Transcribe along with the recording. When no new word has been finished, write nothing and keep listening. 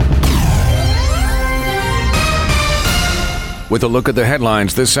With a look at the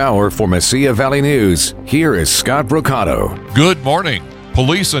headlines this hour for Mesilla Valley News, here is Scott Brocato. Good morning.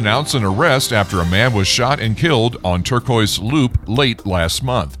 Police announced an arrest after a man was shot and killed on Turquoise Loop late last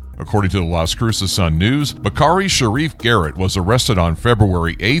month. According to the Las Cruces Sun News, Bakari Sharif Garrett was arrested on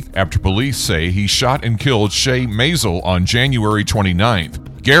February 8th after police say he shot and killed Shay Maisel on January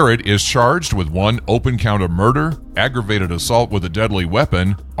 29th. Garrett is charged with one open count of murder, aggravated assault with a deadly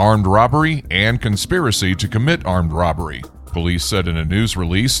weapon, armed robbery, and conspiracy to commit armed robbery. Police said in a news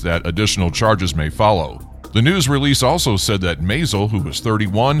release that additional charges may follow. The news release also said that Maisel, who was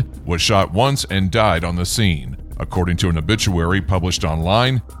 31, was shot once and died on the scene. According to an obituary published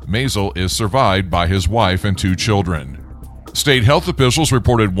online, Maisel is survived by his wife and 2 children. State health officials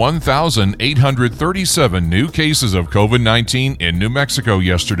reported 1,837 new cases of COVID-19 in New Mexico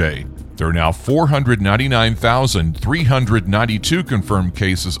yesterday. There are now 499,392 confirmed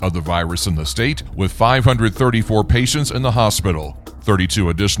cases of the virus in the state, with 534 patients in the hospital. 32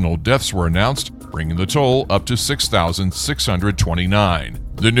 additional deaths were announced, bringing the toll up to 6,629.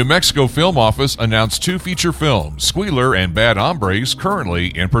 The New Mexico Film Office announced 2 feature films, Squealer and Bad Hombres, currently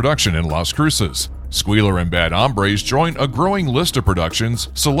in production in Las Cruces. Squealer and Bad Hombres join a growing list of productions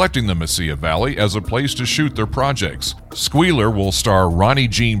selecting the Mesilla Valley as a place to shoot their projects. Squealer will star Ronnie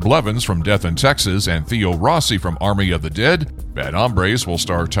Jean Blevins from Death in Texas and Theo Rossi from Army of the Dead. Bad Hombres will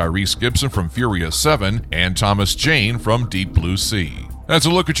star Tyrese Gibson from Furious 7 and Thomas Jane from Deep Blue Sea. That's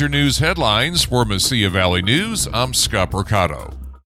a look at your news headlines. For Mesilla Valley News, I'm Scott Brocato.